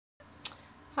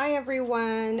Hi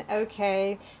everyone.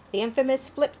 Okay, the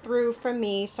infamous flip through from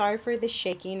me. Sorry for the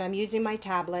shaking. I'm using my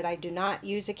tablet. I do not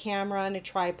use a camera and a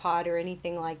tripod or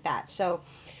anything like that. So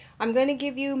I'm going to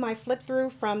give you my flip through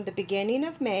from the beginning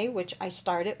of May, which I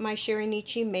started my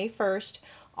Sherrynichi May 1st,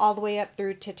 all the way up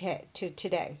through to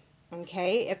today.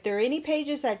 Okay, if there are any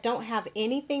pages that don't have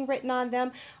anything written on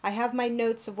them, I have my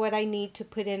notes of what I need to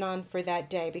put in on for that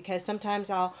day because sometimes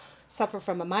I'll suffer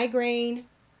from a migraine,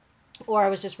 or I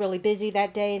was just really busy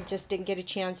that day and just didn't get a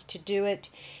chance to do it.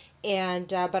 And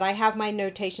but I have my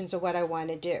notations of what I want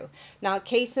to do. Now,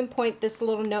 case in point, this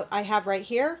little note I have right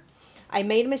here, I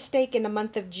made a mistake in the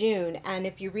month of June, and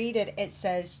if you read it, it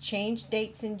says change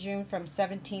dates in June from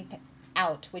 17th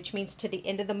out, which means to the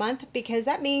end of the month, because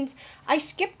that means I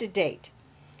skipped a date.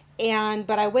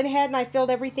 But I went ahead and I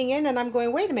filled everything in, and I'm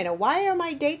going, wait a minute, why are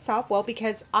my dates off? Well,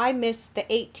 because I missed the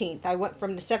 18th. I went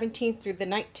from the 17th through the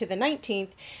night to the 19th,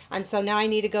 and so now I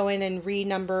need to go in and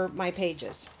renumber my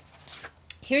pages.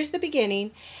 Here's the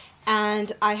beginning,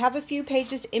 and I have a few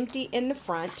pages empty in the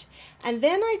front. And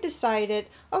then I decided,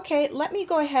 okay, let me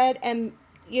go ahead and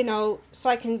so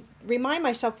I can remind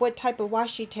myself what type of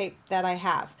washi tape that I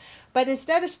have. But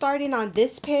instead of starting on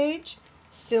this page,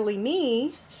 silly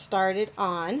me started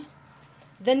on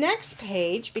the next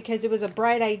page because it was a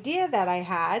bright idea that I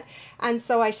had. And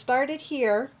so I started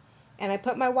here and I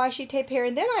put my washi tape here,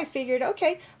 and then I figured,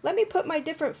 okay, let me put my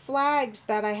different flags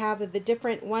that I have of the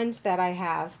different ones that I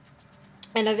have.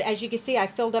 And as you can see, I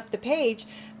filled up the page,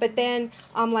 but then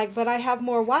I'm like, but I have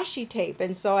more washi tape.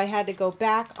 And so I had to go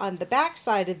back on the back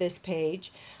side of this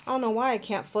page. I don't know why I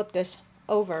can't flip this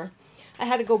over. I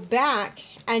had to go back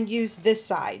and use this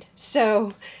side.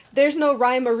 So there's no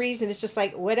rhyme or reason. It's just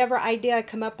like whatever idea I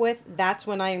come up with, that's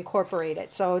when I incorporate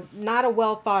it. So not a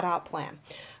well thought out plan.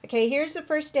 Okay, here's the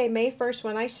first day, May 1st,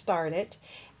 when I started.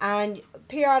 And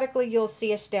periodically you'll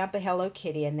see a stamp of Hello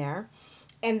Kitty in there.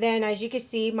 And then as you can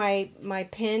see, my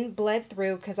pen bled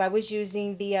through because I was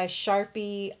using the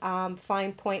Sharpie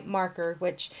fine point marker,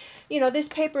 which, this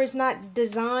paper is not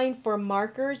designed for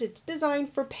markers. It's designed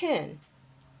for pen.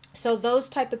 So those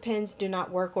type of pens do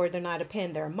not work, or they're not a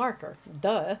pen, they're a marker.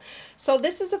 Duh. So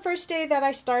this is the first day that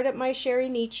I started my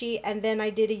Sherrynichi, and then I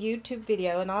did a YouTube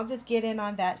video, and I'll just get in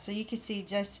on that so you can see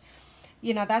just,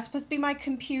 that's supposed to be my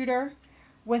computer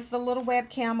with the little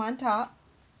webcam on top.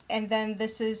 And then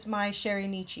this is my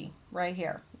Sherrynichi right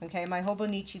here. Okay, my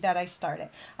Hobonichi that I started.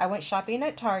 I went shopping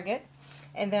at Target.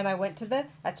 And then I went to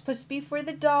that's supposed to be for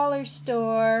the dollar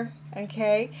store,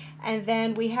 okay? And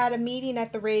then we had a meeting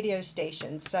at the radio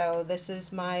station. So this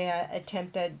is my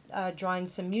attempt at drawing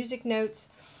some music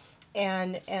notes,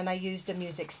 and I used a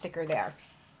music sticker there.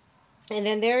 And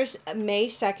then there's May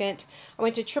 2nd. I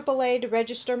went to AAA to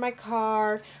register my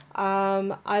car.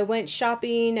 I went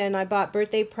shopping and I bought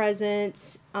birthday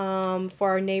presents for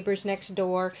our neighbors next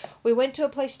door. We went to a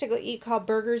place to go eat called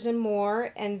Burgers and More.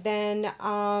 And then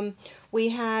we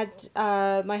had,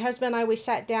 my husband and I, we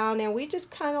sat down and we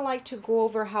just kind of like to go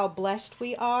over how blessed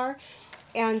we are.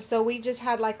 And so we just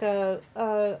had like a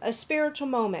spiritual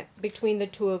moment between the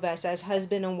two of us as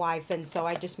husband and wife. And so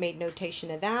I just made notation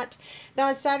of that. Now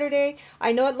on Saturday,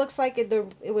 I know it looks like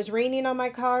it was raining on my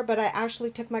car, but I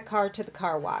actually took my car to the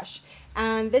car wash.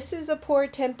 And this is a poor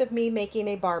attempt of me making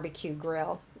a barbecue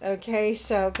grill. Okay,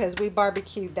 so because we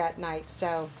barbecued that night.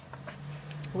 So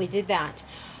we did that.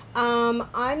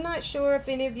 I'm not sure if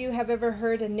any of you have ever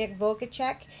heard of Nick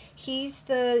Volkacek. He's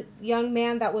the young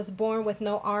man that was born with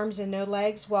no arms and no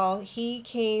legs. Well, he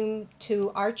came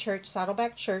to our church,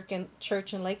 Saddleback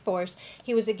Church in Lake Forest.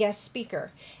 He was a guest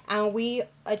speaker, and we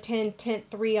attend Tent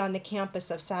 3 on the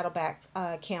campus of Saddleback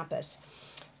campus.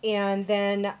 And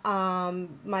then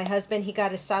my husband, he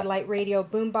got a satellite radio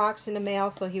boombox in the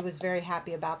mail, so he was very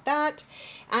happy about that.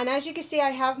 And as you can see,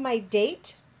 I have my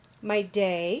date, my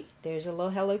day. There's a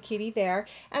little Hello Kitty there.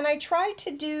 And I tried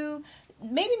to do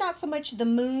maybe not so much the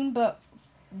moon, but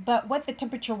what the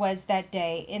temperature was that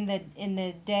day in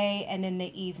the day and in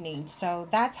the evening. So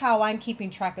that's how I'm keeping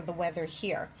track of the weather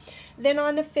here. Then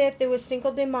on the 5th, it was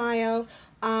Cinco de Mayo.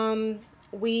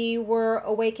 We were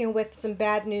awakened with some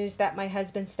bad news that my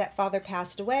husband's stepfather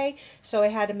passed away, so I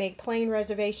had to make plane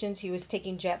reservations. He was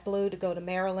taking JetBlue to go to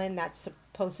Maryland. That's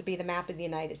supposed to be the map of the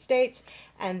United States,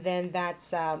 and then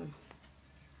that's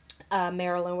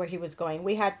Maryland where he was going.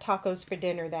 We had tacos for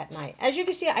dinner that night. As you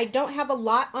can see, I don't have a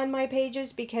lot on my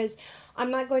pages because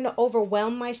I'm not going to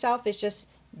overwhelm myself. It's just,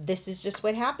 this is just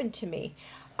what happened to me.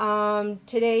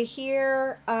 Today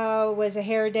here was a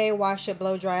hair day, wash it,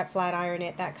 blow dry it, flat iron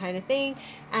it, that kind of thing.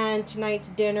 And tonight's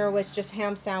dinner was just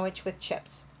ham sandwich with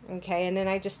chips. Okay, and then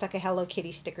I just stuck a Hello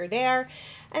Kitty sticker there.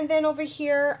 And then over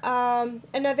here,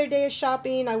 another day of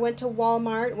shopping. I went to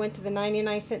Walmart, went to the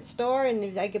 99-cent store,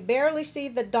 and I could barely see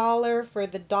the dollar for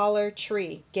the Dollar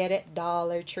Tree. Get it?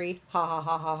 Dollar Tree. Ha ha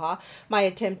ha ha ha. My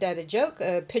attempt at a joke,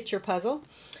 a picture puzzle.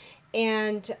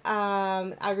 And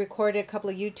I recorded a couple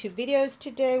of YouTube videos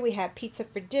today. We had pizza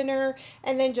for dinner,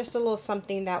 and then just a little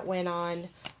something that went on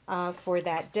for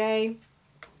that day.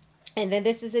 And then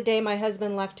this is a day my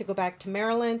husband left to go back to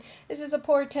Maryland. This is a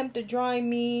poor attempt at drawing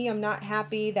me. I'm not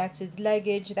happy. That's his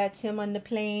luggage. That's him on the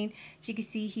plane. As you can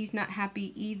see, he's not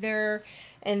happy either.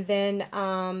 And then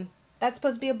that's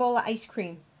supposed to be a bowl of ice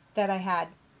cream that I had.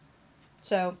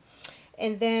 So,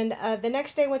 and then the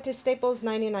next day went to Staples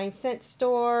 99-cent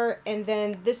store. And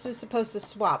then this was supposed to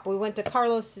swap. We went to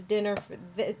Carlos' dinner for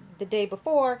the day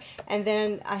before. And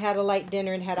then I had a light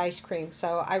dinner and had ice cream.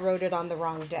 So I wrote it on the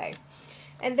wrong day.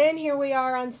 And then here we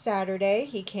are on Saturday.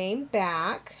 He came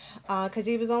back because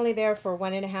he was only there for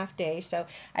 1.5 days. So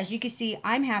as you can see,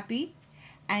 I'm happy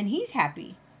and he's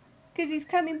happy because he's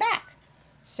coming back.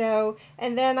 So,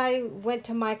 and then I went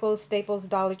to Michael's, Staples,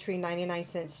 Dollar Tree,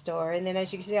 99-cent store. And then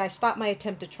as you can see, I stopped my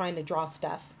attempt at trying to draw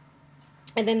stuff.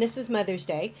 And then this is Mother's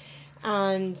Day.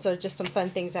 And so just some fun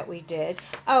things that we did.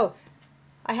 Oh,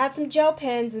 I had some gel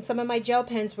pens and some of my gel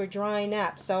pens were drying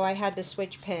up. So I had to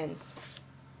switch pens.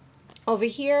 Over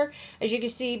here, as you can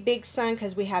see, big sun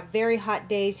because we have very hot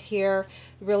days here.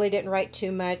 Really didn't write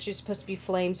too much. It's supposed to be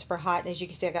flames for hot. And as you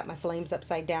can see, I got my flames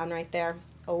upside down right there.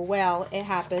 Oh well, it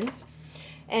happens.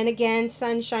 And again,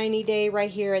 sunshiny day right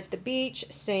here at the beach.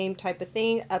 Same type of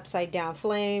thing, upside down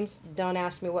flames. Don't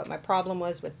ask me what my problem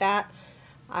was with that.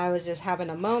 I was just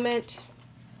having a moment.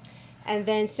 And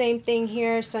then same thing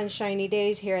here, sunshiny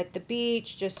days here at the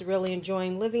beach, just really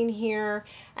enjoying living here.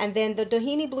 And then the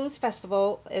Doheny Blues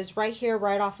Festival is right here,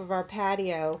 right off of our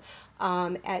patio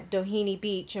at Doheny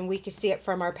Beach. And we can see it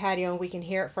from our patio and we can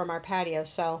hear it from our patio.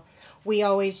 So we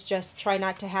always just try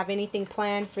not to have anything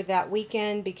planned for that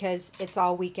weekend because it's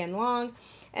all weekend long.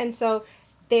 And so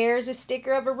there's a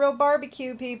sticker of a real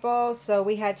barbecue, people. So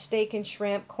we had steak and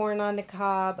shrimp, corn on the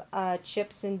cob,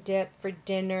 chips and dip for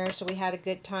dinner. So we had a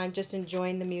good time just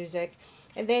enjoying the music.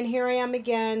 And then here I am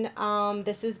again.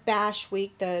 This is Bash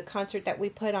Week, the concert that we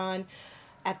put on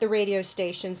at the radio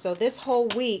station. So this whole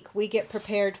week we get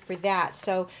prepared for that.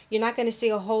 So you're not going to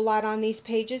see a whole lot on these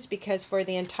pages because for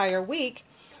the entire week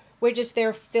we're just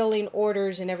there filling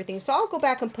orders and everything. So I'll go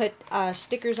back and put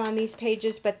stickers on these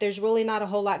pages, but there's really not a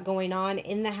whole lot going on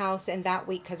in the house in that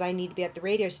week because I need to be at the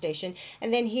radio station.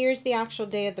 And then here's the actual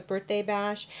day of the birthday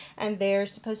bash, and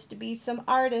there's supposed to be some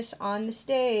artists on the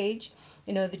stage.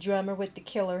 You know, the drummer with the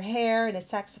killer hair and a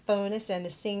saxophonist and a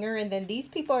singer. And then these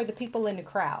people are the people in the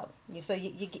crowd. So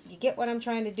you get what I'm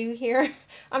trying to do here?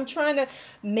 I'm trying to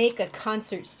make a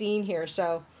concert scene here.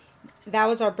 So that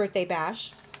was our birthday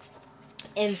bash.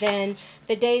 And then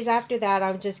the days after that,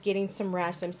 I'm just getting some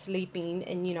rest. I'm sleeping.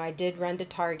 And, you know, I did run to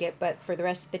Target. But for the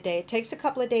rest of the day, it takes a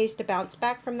couple of days to bounce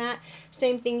back from that.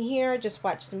 Same thing here. Just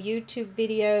watch some YouTube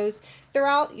videos.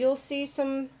 Throughout, you'll see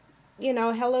some, you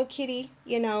know, Hello Kitty,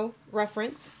 you know,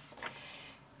 reference.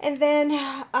 And then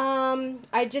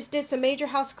I just did some major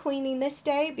house cleaning this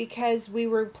day because we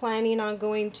were planning on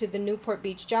going to the Newport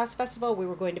Beach Jazz Festival. We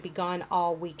were going to be gone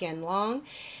all weekend long.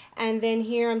 And then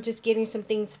here I'm just getting some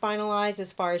things finalized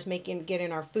as far as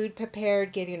getting our food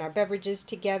prepared, getting our beverages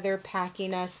together,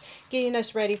 packing us, getting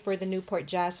us ready for the Newport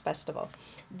Jazz Festival.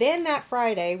 Then that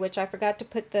Friday, which I forgot to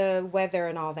put the weather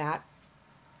and all that.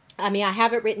 I mean, I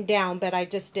have it written down, but I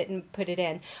just didn't put it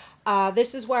in.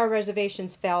 This is where our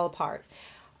reservations fell apart.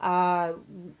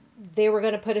 They were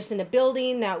going to put us in a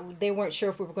building that they weren't sure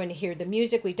if we were going to hear the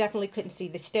music. We definitely couldn't see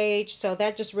the stage. So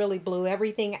that just really blew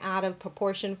everything out of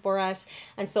proportion for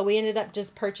us. And so we ended up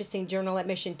just purchasing general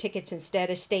admission tickets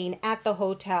instead of staying at the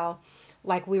hotel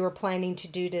like we were planning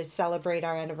to do to celebrate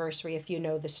our anniversary, if you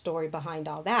know the story behind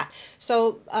all that.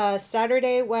 So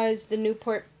Saturday was the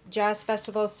Newport Jazz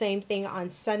Festival. Same thing on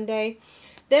Sunday.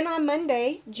 Then on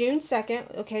Monday, June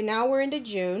 2nd, okay, now we're into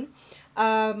June.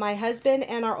 My husband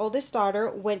and our oldest daughter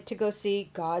went to go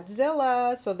see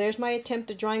Godzilla. So there's my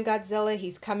attempt at drawing Godzilla.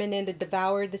 He's coming in to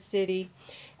devour the city.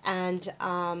 And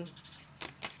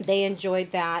they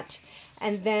enjoyed that.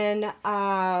 And then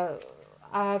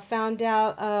I found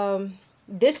out,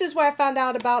 this is where I found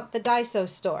out about the Daiso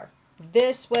store.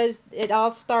 It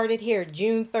all started here,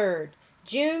 June 3rd.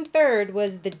 June 3rd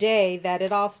was the day that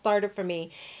it all started for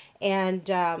me. And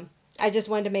I just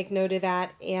wanted to make note of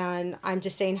that, and I'm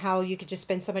just saying how you could just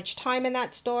spend so much time in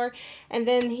that store. And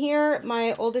then here,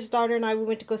 my oldest daughter and I, we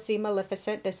went to go see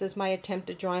Maleficent. This is my attempt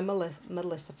at drawing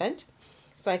Maleficent.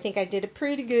 So I think I did a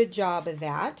pretty good job of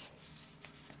that.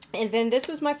 And then this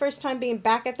was my first time being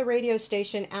back at the radio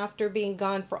station after being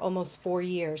gone for almost 4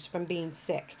 years from being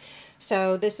sick.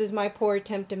 So this is my poor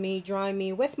attempt of me drawing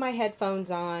me with my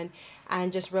headphones on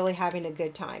and just really having a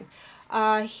good time.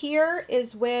 Here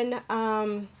is when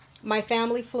my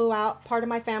family flew out, part of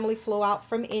my family flew out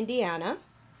from Indiana.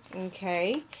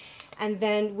 Okay. And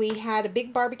then we had a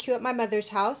big barbecue at my mother's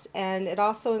house, and it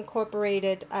also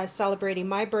incorporated celebrating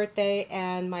my birthday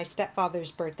and my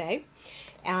stepfather's birthday.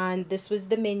 And this was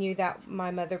the menu that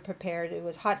my mother prepared. It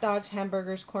was hot dogs,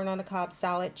 hamburgers, corn on the cob,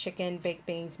 salad, chicken, baked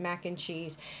beans, mac and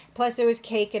cheese. Plus there was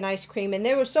cake and ice cream, and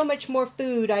there was so much more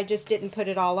food. I just didn't put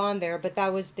it all on there, but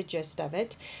that was the gist of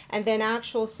it. And then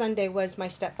actual Sunday was my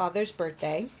stepfather's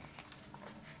birthday.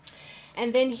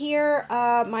 And then here,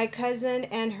 my cousin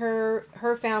and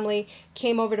her family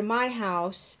came over to my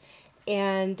house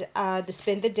and to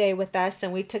spend the day with us,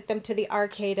 and we took them to the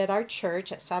arcade at our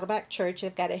church, at Saddleback Church.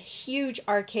 They've got a huge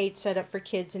arcade set up for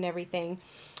kids and everything,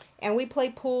 and we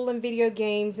played pool and video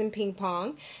games and ping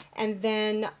pong. And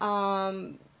then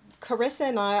Carissa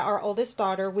and I, our oldest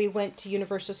daughter, we went to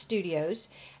Universal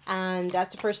Studios, and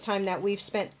that's the first time that we've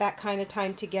spent that kind of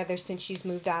time together since she's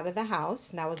moved out of the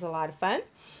house, and that was a lot of fun.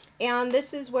 And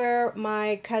this is where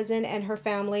my cousin and her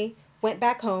family went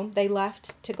back home. They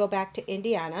left to go back to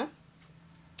Indiana.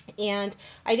 And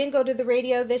I didn't go to the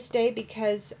radio this day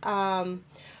because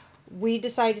we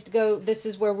decided to go. This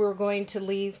is where we were going to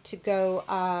leave to go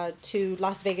to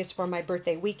Las Vegas for my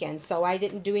birthday weekend. So I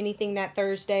didn't do anything that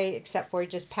Thursday except for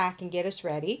just pack and get us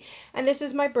ready. And this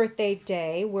is my birthday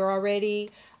day. We're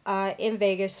already in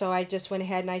Vegas, so I just went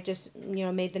ahead and I just,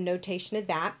 made the notation of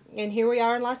that. And here we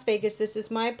are in Las Vegas. This is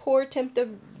my poor attempt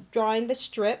of drawing the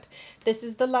strip. This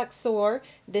is the Luxor.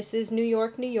 This is New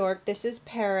York, New York. This is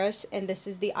Paris, and this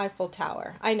is the Eiffel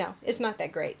Tower. I know it's not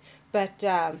that great, but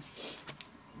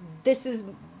this is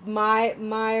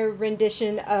my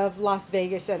rendition of Las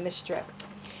Vegas and the strip.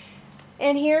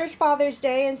 And here's Father's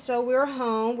Day, and so we're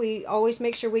home. We always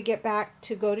make sure we get back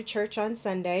to go to church on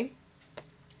Sunday.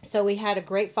 So we had a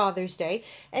great Father's Day.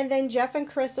 And then Jeff and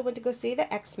Carissa went to go see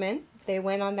the X-Men. They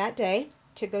went on that day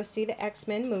to go see the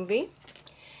X-Men movie.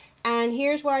 And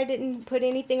here's where I didn't put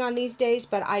anything on these days,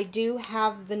 but I do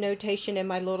have the notation in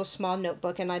my little small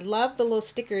notebook. And I love the little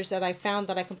stickers that I found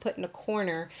that I can put in a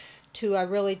corner to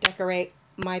really decorate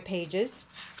my pages.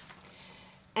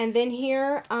 And then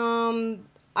here,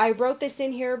 I wrote this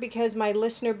in here because my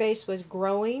listener base was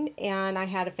growing, and I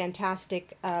had a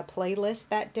fantastic playlist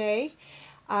that day.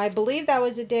 I believe that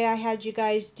was the day I had you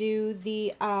guys do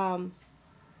the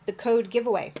code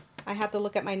giveaway. I have to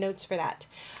look at my notes for that.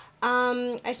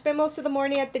 I spent most of the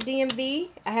morning at the DMV.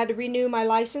 I had to renew my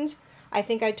license. I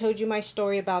think I told you my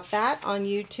story about that on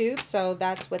YouTube, so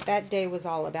that's what that day was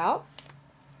all about.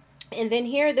 And then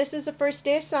here, this is the first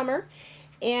day of summer,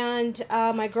 and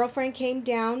my girlfriend came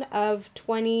down of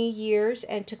 20 years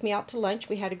and took me out to lunch.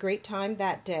 We had a great time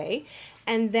that day.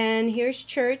 And then here's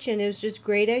church, and it was just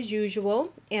great as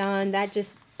usual, and that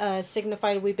just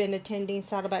signified we've been attending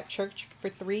Saddleback Church for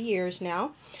 3 years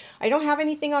now. I don't have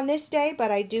anything on this day, but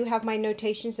I do have my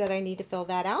notations that I need to fill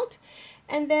that out.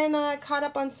 And then I caught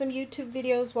up on some YouTube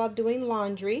videos while doing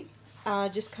laundry,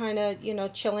 just kind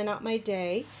of, chilling out my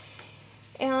day.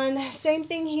 And same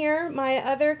thing here, my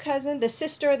other cousin, the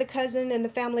sister of the cousin in the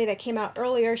family that came out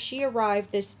earlier, she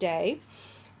arrived this day.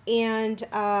 And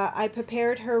I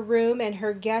prepared her room and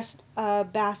her guest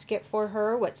basket for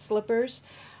her with slippers,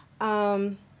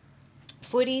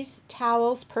 footies,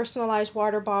 towels, personalized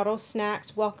water bottles,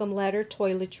 snacks, welcome letter,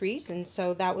 toiletries, and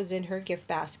so that was in her gift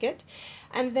basket.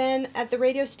 And then at the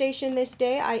radio station this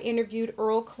day, I interviewed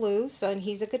Earl Clue, and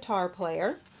he's a guitar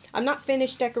player. I'm not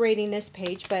finished decorating this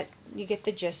page, but you get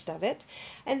the gist of it.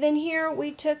 And then here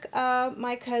we took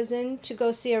my cousin to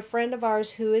go see a friend of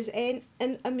ours who is a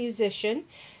musician.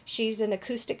 She's an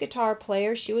acoustic guitar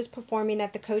player. She was performing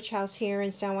at the Coach House here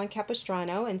in San Juan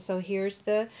Capistrano, and so here's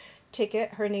the ticket.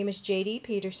 Her name is J.D.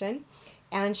 Peterson,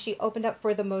 and she opened up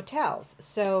for the Motels.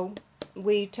 So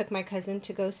we took my cousin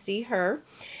to go see her.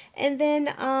 And then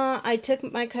I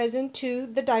took my cousin to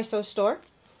the Daiso store.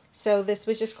 So this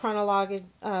was just chronological,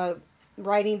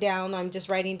 writing down. I'm just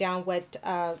writing down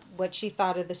what she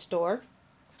thought of the store.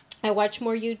 I watched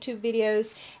more YouTube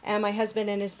videos, and my husband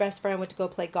and his best friend went to go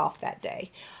play golf that day.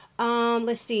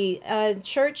 Let's see,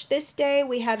 church this day,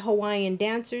 we had Hawaiian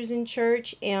dancers in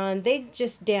church, and they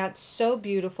just dance so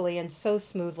beautifully and so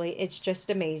smoothly. It's just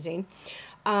amazing.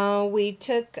 We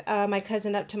took my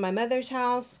cousin up to my mother's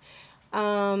house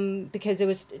because it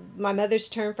was my mother's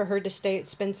turn for her to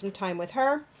spend some time with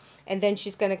her. and then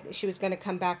she was gonna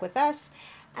come back with us.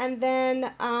 And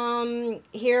then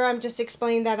here I'm just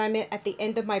explaining that I'm at the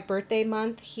end of my birthday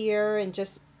month here, and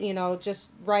just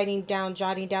just writing down,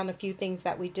 jotting down a few things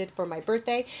that we did for my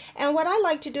birthday. And what I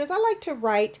like to do is I like to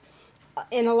write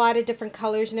in a lot of different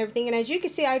colors and everything. And as you can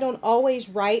see, I don't always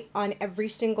write on every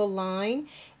single line.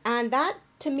 And that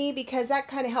to me, because that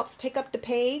kind of helps take up the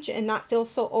page and not feel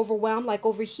so overwhelmed. Like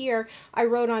over here, I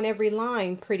wrote on every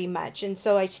line pretty much. And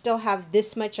so I still have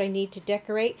this much I need to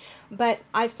decorate. But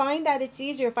I find that it's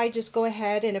easier if I just go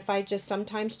ahead and if I just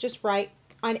sometimes just write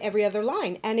on every other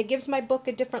line. And it gives my book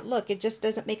a different look. It just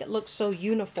doesn't make it look so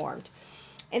uniformed.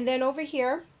 And then over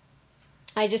here,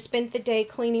 I just spent the day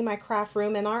cleaning my craft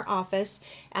room in our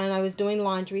office, and I was doing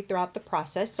laundry throughout the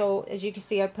process. So as you can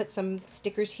see, I put some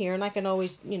stickers here, and I can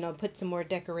always, put some more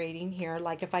decorating here.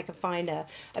 Like if I can find a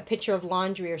picture of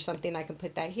laundry or something, I can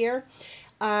put that here.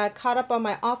 Caught up on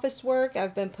my office work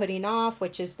I've been putting off,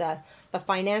 which is the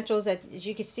financials. As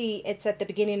you can see, it's at the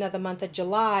beginning of the month of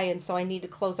July, and so I need to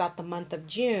close out the month of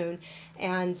June.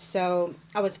 And so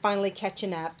I was finally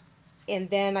catching up. And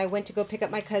then I went to go pick up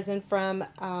my cousin from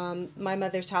my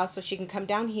mother's house so she can come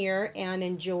down here and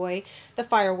enjoy the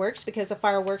fireworks, because the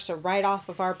fireworks are right off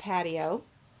of our patio.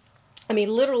 I mean,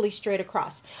 literally straight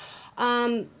across.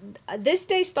 Um, this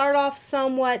day started off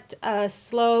somewhat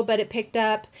slow, but it picked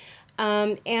up.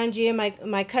 Angie and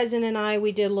my cousin and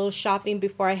we did a little shopping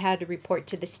before I had to report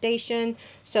to the station.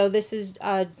 So this is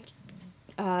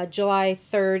July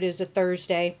 3rd is a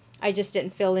Thursday. I just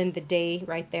didn't fill in the day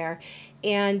right there.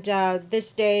 And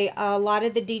this day, a lot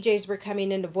of the DJs were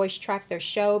coming in to voice track their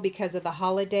show because of the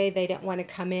holiday. They didn't want to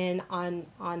come in on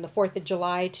the 4th of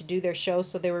July to do their show,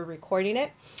 so they were recording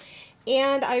it.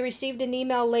 And I received an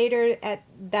email later at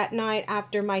that night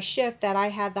after my shift that I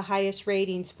had the highest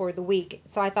ratings for the week.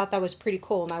 So I thought that was pretty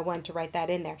cool, and I wanted to write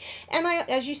that in there. And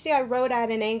as you see, I wrote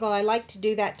at an angle. I like to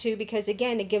do that too because,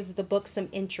 again, it gives the book some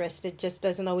interest. It just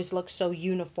doesn't always look so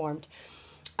uniformed.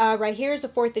 Right here is the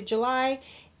 4th of July,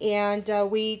 and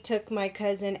we took my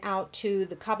cousin out to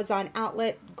the Cabazon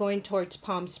outlet going towards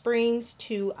Palm Springs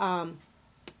to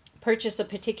purchase a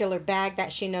particular bag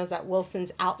that she knows that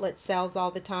Wilson's outlet sells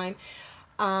all the time.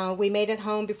 We made it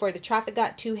home before the traffic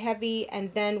got too heavy,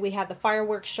 and then we had the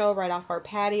fireworks show right off our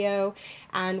patio,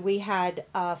 and we had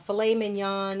filet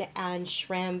mignon and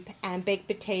shrimp and baked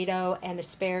potato and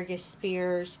asparagus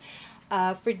spears.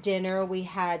 For dinner, we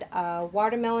had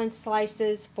watermelon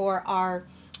slices for our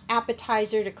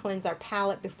appetizer to cleanse our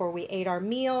palate before we ate our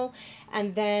meal,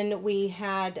 and then we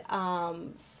had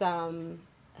some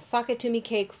sakatumi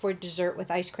cake for dessert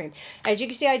with ice cream. As you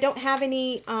can see, I don't have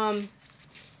anything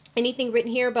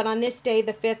written here, but on this day,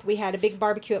 the 5th, we had a big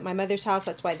barbecue at my mother's house.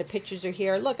 That's why the pictures are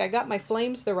here. Look, I got my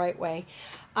flames the right way.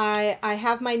 I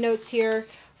have my notes here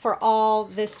for all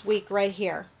this week right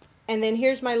here. And then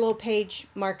here's my little page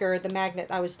marker, the magnet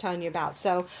I was telling you about.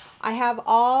 So I have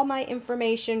all my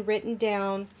information written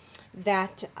down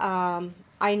that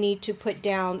I need to put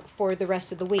down for the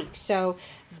rest of the week. So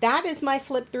that is my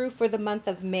flip through for the month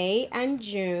of May and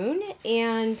June.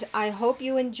 And I hope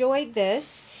you enjoyed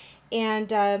this.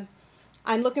 And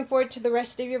I'm looking forward to the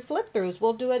rest of your flip throughs.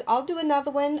 I'll do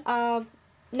another one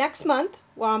next month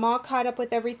where I'm all caught up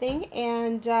with everything,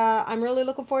 and I'm really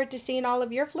looking forward to seeing all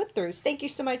of your flip throughs. Thank you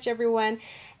so much, everyone,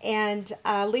 and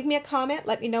leave me a comment.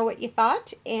 Let me know what you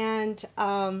thought, and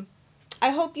I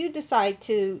hope you decide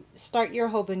to start your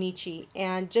Hobonichi,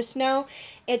 and just know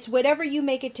it's whatever you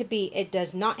make it to be. It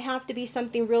does not have to be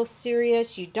something real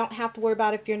serious. You don't have to worry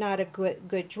about if you're not a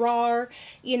good drawer.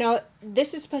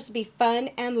 This is supposed to be fun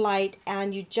and light,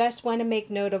 and you just want to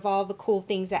make note of all the cool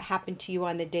things that happen to you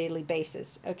on a daily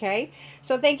basis, okay?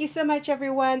 So thank you so much,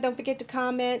 everyone. Don't forget to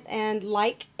comment and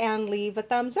like and leave a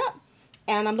thumbs up.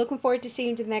 And I'm looking forward to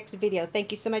seeing you in the next video. Thank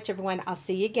you so much, everyone. I'll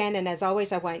see you again. And as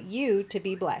always, I want you to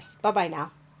be blessed. Bye-bye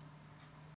now.